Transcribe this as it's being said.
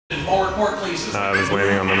more importantly, I was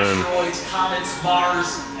landing on the moon. Asteroids, comets,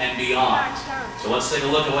 Mars, and beyond. So let's take a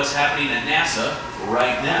look at what's happening at NASA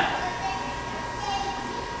right now.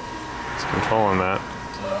 It's controlling that.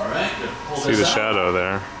 All right, pull See this the out. shadow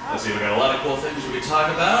there. Let's see, we got a lot of cool things we can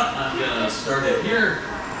talk about. I'm gonna start it here.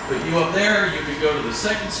 Put you up there. You can go to the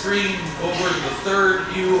second screen, over to the third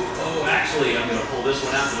view. Oh, actually, I'm gonna pull this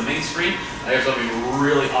one out to the main screen. I have something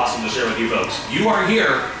really awesome to share with you folks. You are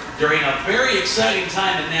here during a very exciting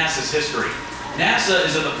time in NASA's history. NASA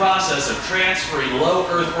is in the process of transferring low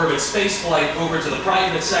Earth orbit spaceflight over to the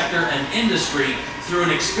private sector and industry through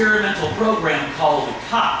an experimental program called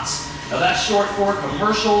COTS. Now that's short for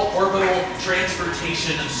Commercial Orbital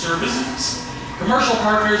Transportation Services. Commercial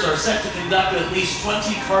partners are set to conduct at least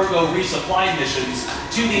 20 cargo resupply missions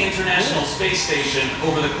to the International Space Station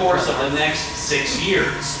over the course of the next 6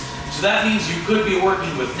 years. So that means you could be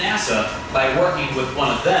working with NASA by working with one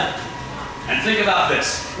of them. And think about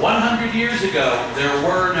this. 100 years ago, there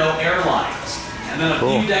were no airlines. And then a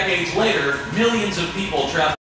few decades later, millions of people traveled